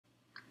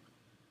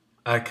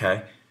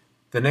Okay,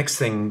 the next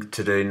thing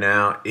to do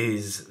now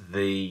is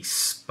the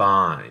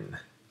spine.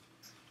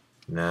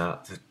 Now,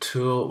 the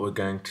tool we're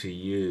going to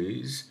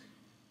use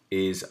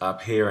is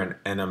up here in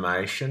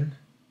animation,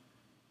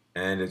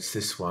 and it's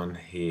this one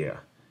here,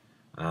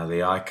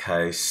 the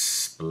IK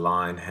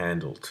Spline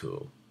Handle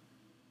tool.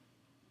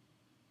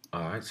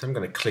 Alright, so I'm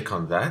going to click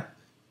on that,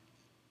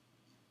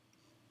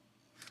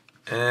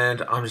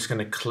 and I'm just going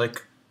to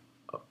click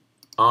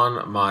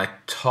on my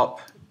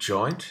top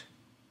joint.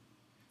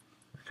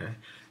 Okay,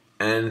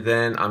 and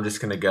then I'm just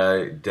going to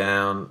go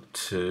down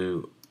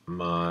to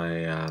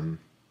my, I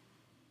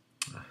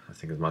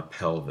think it's my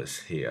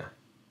pelvis here.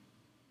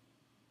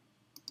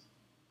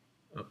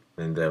 Oh,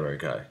 and there we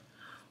go.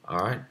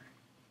 Alright.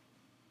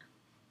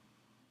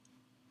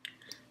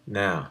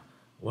 Now,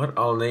 what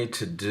I'll need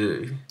to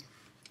do,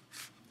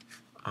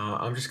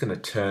 I'm just going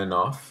to turn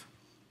off.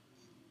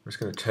 I'm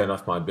just going to turn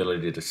off my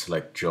ability to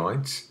select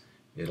joints.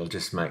 It'll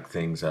just make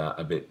things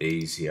a bit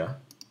easier.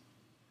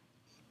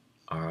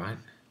 Alright.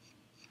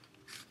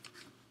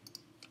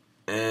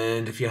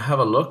 And if you have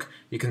a look,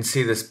 you can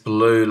see this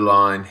blue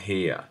line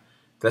here.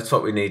 That's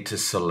what we need to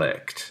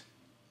select.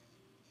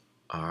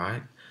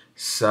 Alright,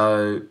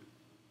 so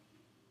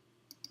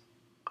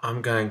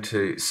I'm going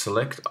to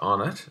select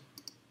on it.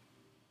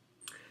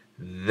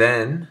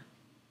 Then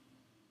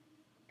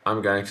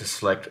I'm going to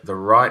select the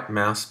right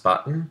mouse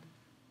button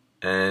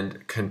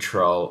and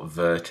control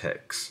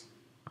vertex.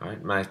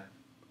 Alright,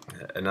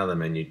 another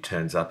menu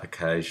turns up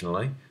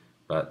occasionally,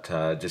 but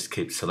just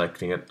keep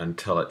selecting it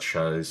until it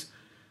shows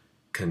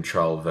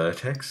control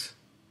vertex.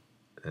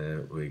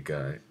 There we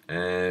go,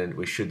 and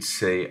we should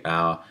see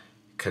our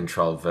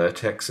control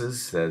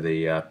vertexes. They're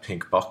the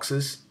pink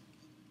boxes.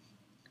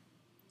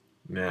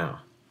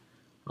 Now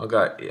I'll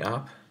go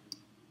up,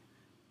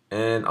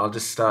 and I'll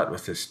just start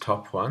with this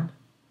top one.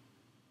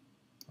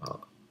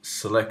 I'll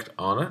select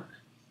on it,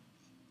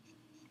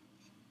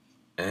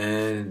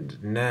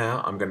 and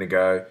now I'm going to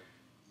go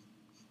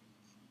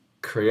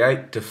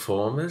create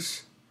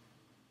deformers,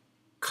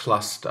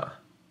 cluster,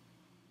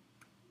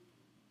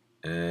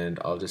 and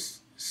I'll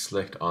just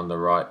select on the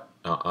right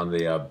on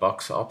the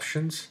box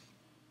options.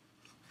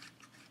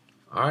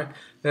 Alright,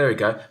 there we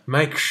go.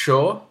 Make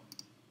sure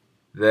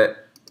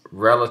that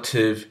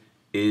relative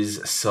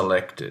is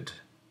selected.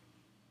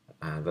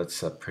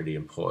 That's pretty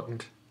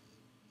important.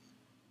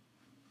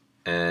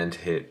 And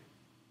hit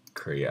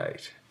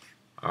create.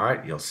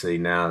 Alright, you'll see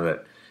now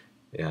that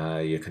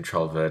your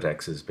control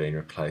vertex has been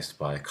replaced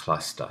by a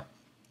cluster.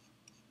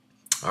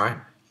 Alright,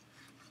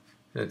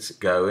 let's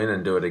go in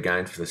and do it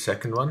again for the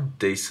second one.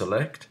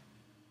 Deselect.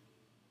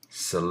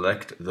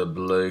 Select the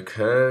blue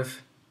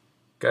curve.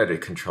 Go to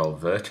control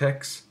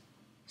vertex.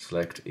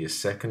 Select your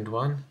second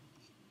one.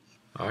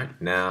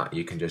 Alright, now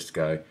you can just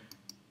go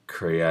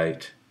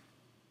create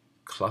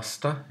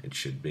cluster. It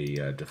should be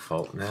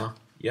default now.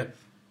 Yep.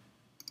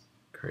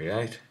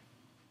 Create.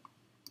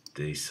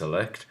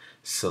 Deselect.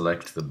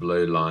 Select the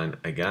blue line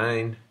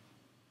again.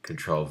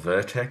 Control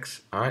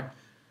vertex. Alright.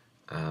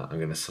 I'm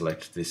going to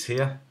select this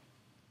here.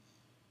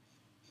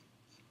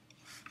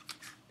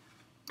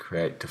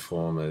 Create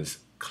deformers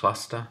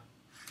cluster.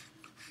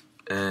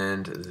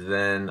 And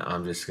then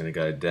I'm just going to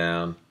go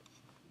down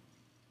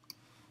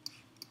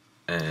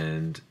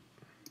and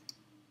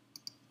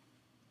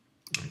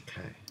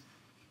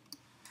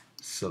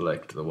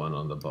select the one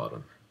on the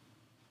bottom.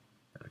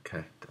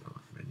 Okay, don't know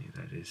what menu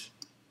that is.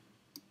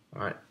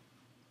 Alright.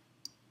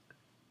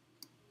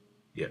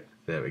 Yep,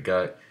 there we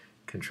go.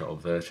 Control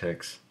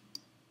vertex.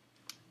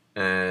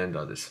 And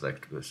I'll just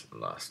select this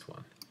last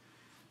one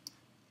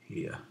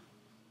here.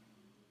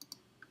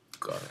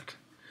 Got it.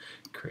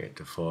 Create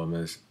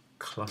deformers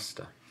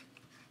cluster.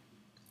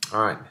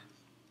 Alright.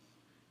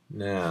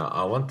 Now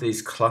I want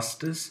these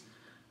clusters,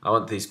 I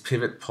want these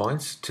pivot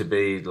points to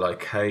be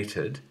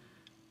located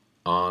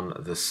on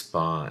the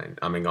spine,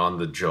 on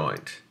the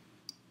joint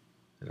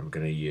that I'm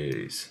going to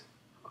use.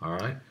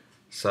 Alright,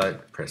 so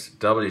press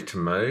W to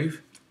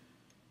move,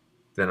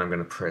 then I'm going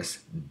to press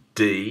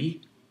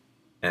D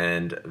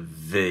and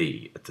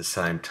V at the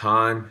same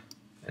time,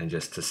 and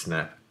just to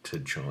snap to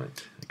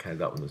joint. Okay,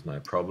 that one was no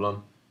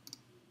problem.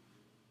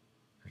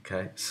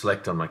 Okay,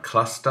 select on my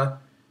cluster,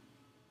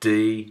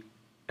 D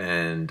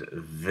and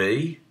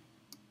V,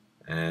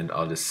 and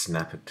I'll just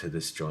snap it to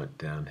this joint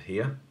down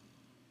here.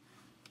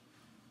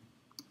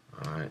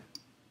 Alright,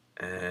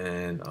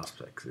 and I'll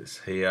select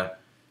this here,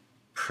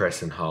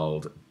 press and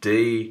hold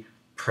D,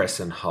 press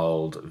and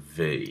hold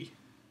V.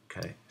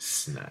 Okay,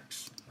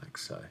 snaps like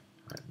so.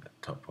 Alright,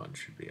 that top one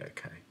should be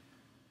okay.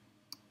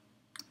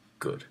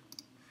 Good.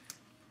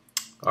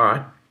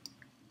 Alright,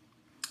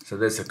 so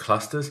there's the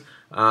clusters.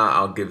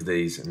 I'll give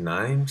these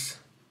names.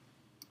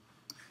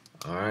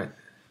 Alright.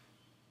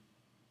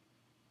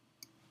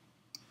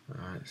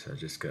 Alright, so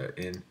just go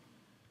in.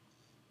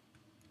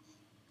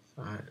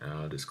 Alright, and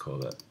I'll just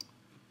call it,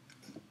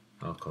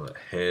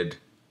 head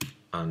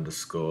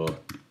underscore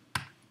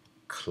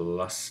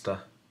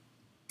cluster.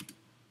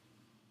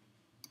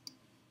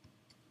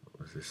 What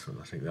was this one?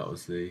 I think that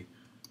was the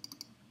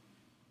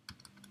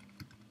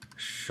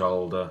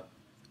shoulder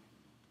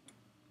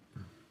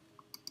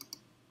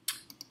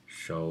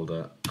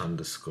shoulder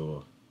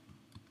underscore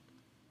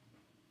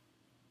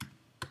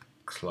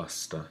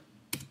cluster.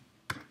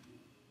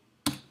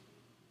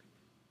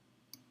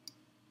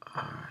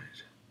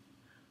 Alright,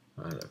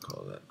 what do I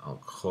call that? I'll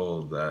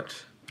call that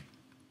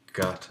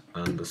gut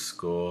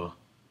underscore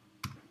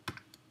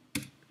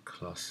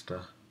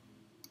cluster.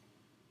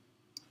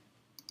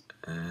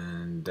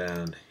 And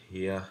down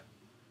here,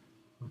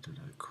 what did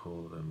I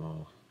call them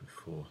all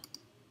before?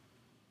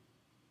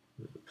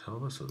 The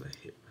pelvis or the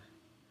hip?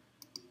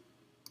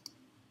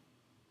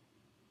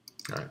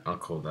 Alright, I'll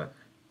call that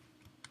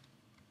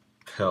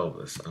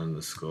pelvis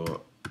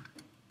underscore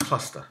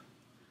cluster.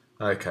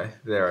 Okay,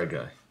 there I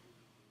go.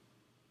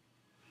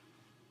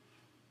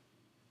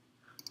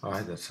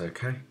 Alright, that's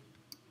okay.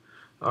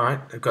 Alright,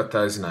 I've got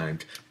those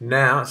named.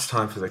 Now it's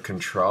time for the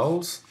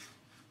controls.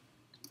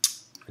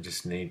 I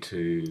just need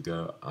to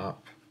go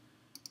up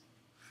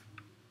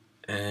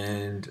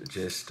and I'll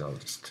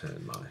just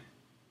turn my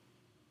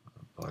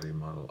body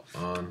model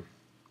on.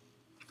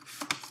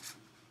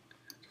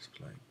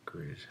 Display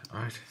grid.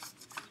 Alright.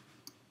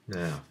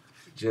 Now,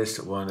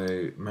 just want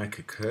to make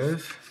a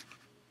curve.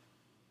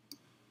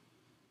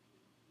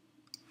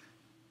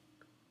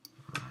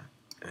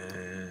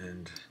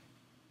 And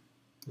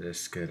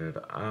just get it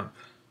up.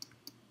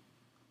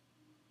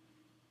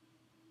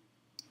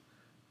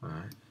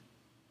 Alright.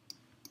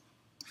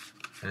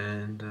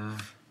 And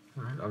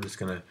alright, I'm just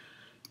going to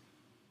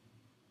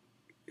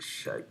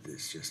shape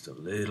this just a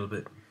little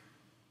bit.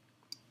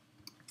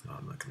 Oh,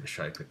 I'm not going to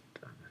shape it.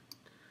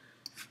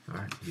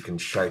 Alright, you can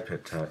shape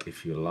it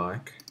if you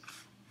like.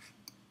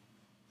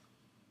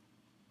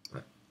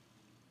 But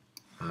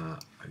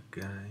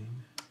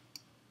again,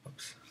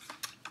 oops,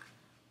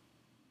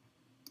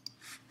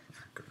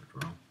 I got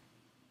it wrong.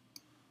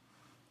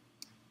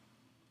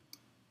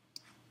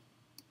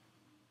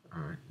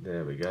 Alright,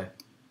 there we go.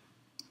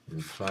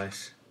 In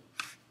place.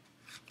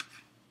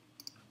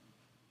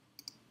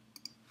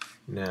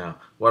 Now,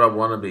 what I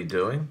want to be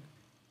doing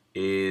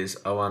is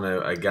I want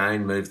to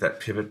again move that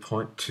pivot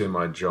point to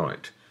my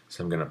joint.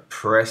 So I'm going to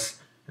press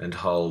and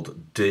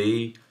hold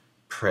D,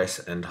 press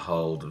and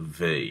hold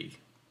V,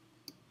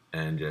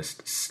 and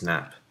just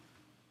snap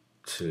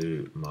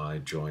to my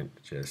joint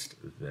just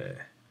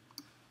there.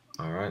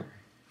 Alright.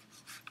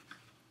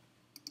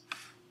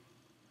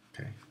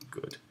 Okay,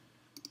 good.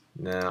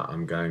 Now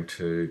I'm going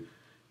to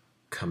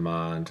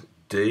Command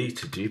D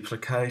to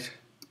duplicate,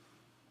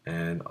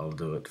 and I'll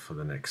do it for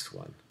the next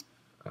one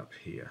up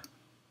here.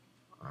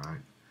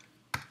 Alright,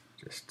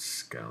 just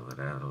scale it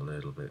out a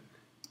little bit.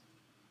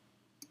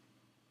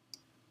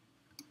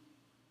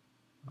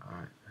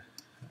 Alright,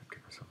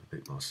 give myself a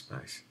bit more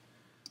space.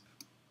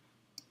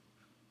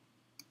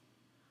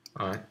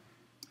 Alright,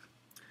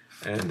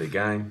 and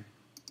again,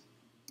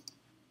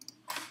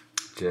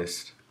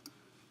 just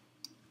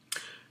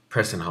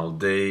press and hold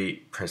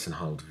D, press and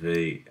hold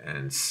V,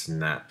 and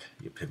snap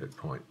your pivot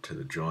point to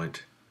the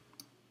joint.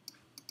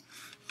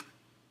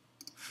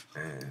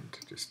 And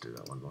just do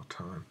that one more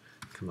time.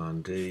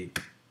 Command D.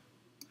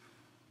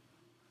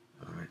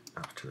 Alright,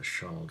 up to the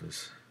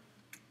shoulders.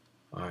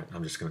 Alright,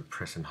 I'm just going to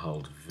press and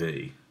hold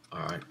V.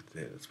 Alright,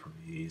 there, that's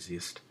probably the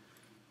easiest.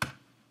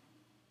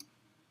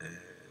 And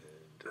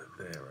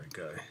there we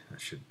go. That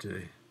should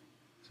do.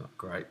 It's not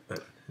great,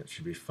 but it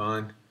should be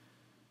fine.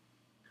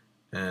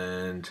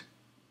 And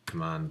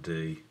Command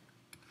D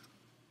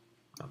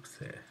up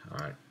there.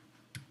 Alright.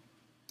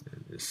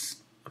 And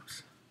just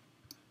oops,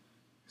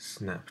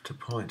 snap to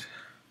point.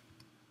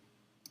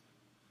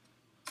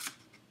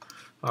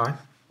 Alright,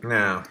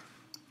 now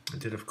I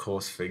did of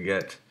course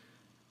forget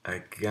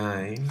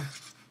again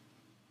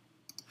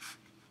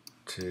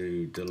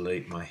to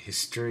delete my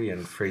history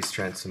and freeze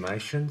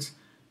transformations.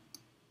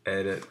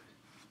 Edit,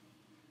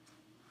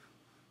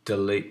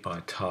 delete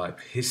by type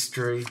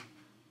history,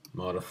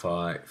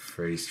 modify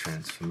freeze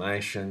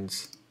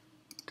transformations,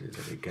 do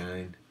that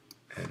again,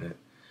 edit,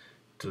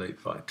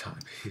 delete by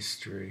type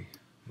history,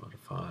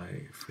 modify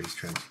freeze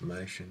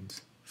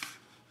transformations.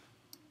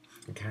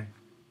 Okay.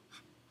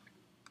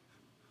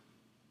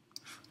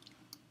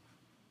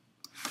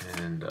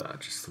 And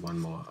just one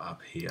more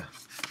up here.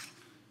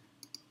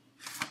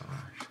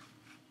 Alright.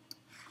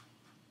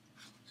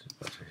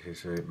 So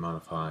history,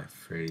 modify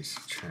freeze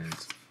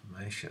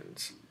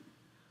transformations.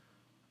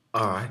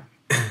 Alright,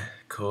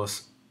 of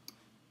course,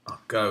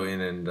 I'll go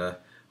in and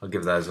I'll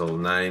give those all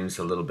names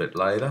a little bit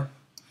later.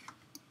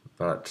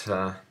 But,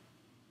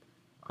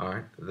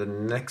 alright, the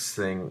next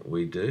thing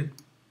we do,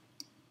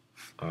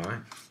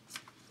 alright,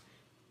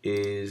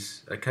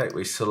 is, okay,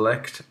 we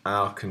select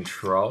our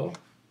control.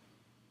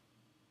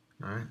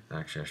 Alright,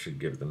 actually I should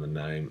give them a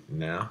name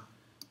now.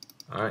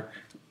 Alright,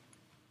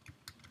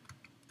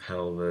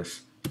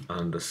 pelvis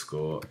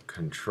underscore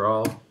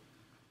control.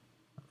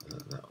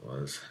 That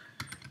was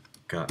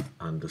gut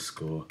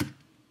underscore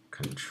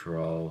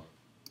control,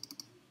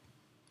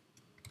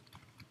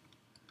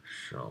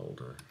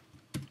 shoulder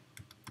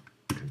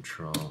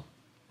control,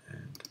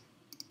 and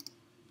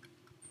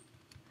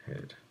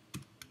head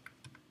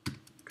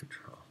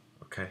control.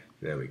 Okay,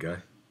 there we go.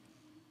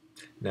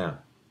 Now,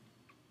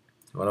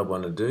 what I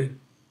want to do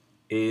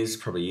is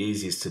probably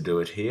easiest to do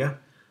it here.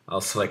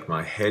 I'll select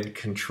my head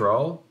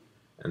control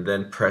and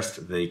then press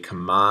the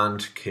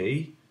command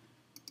key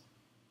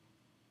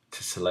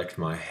to select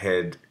my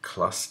head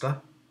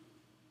cluster,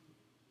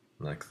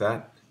 like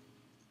that.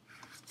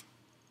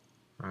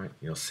 Alright,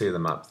 you'll see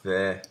them up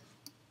there.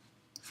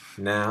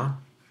 Now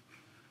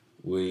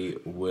we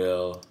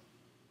will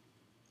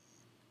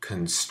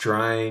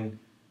constrain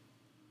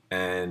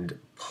and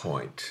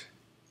point.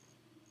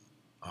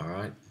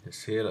 Alright,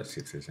 just here, let's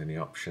see if there's any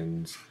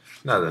options.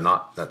 No, they're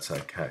not, that's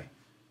okay.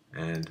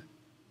 And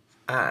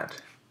add.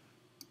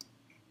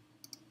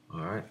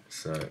 Alright,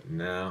 so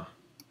now,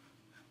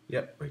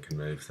 yep, we can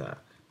move that.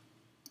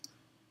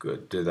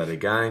 Good, do that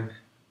again.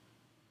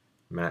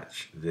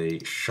 Match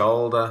the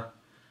shoulder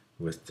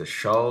with the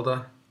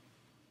shoulder.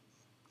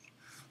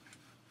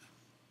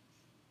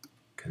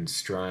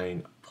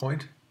 Constrain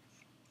point.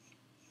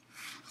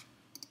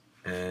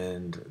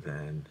 And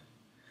then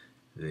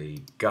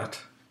the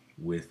gut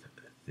with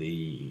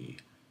the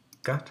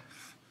gut.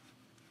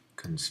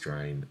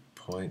 Constrain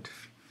point.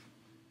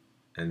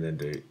 And then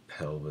do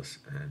pelvis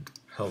and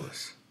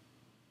pelvis.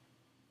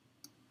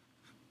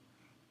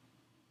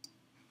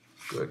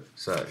 Good,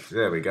 so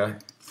there we go.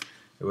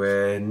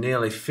 We're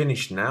nearly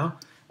finished now,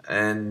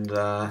 and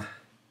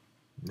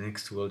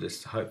next we'll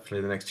just,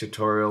 hopefully the next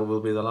tutorial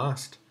will be the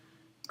last.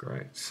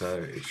 Great, so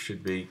it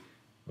should be,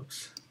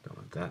 oops, don't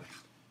want that.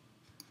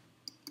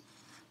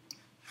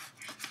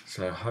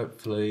 So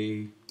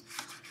hopefully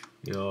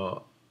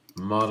your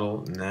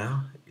model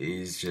now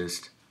is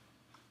just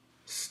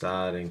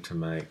starting to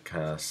make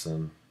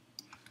some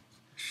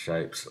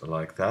shapes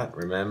like that.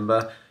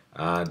 Remember,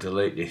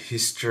 delete your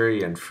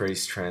history and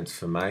freeze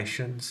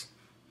transformations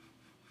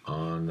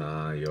on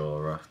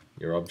your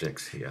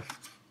objects here.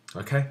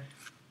 Okay,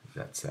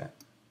 that's that.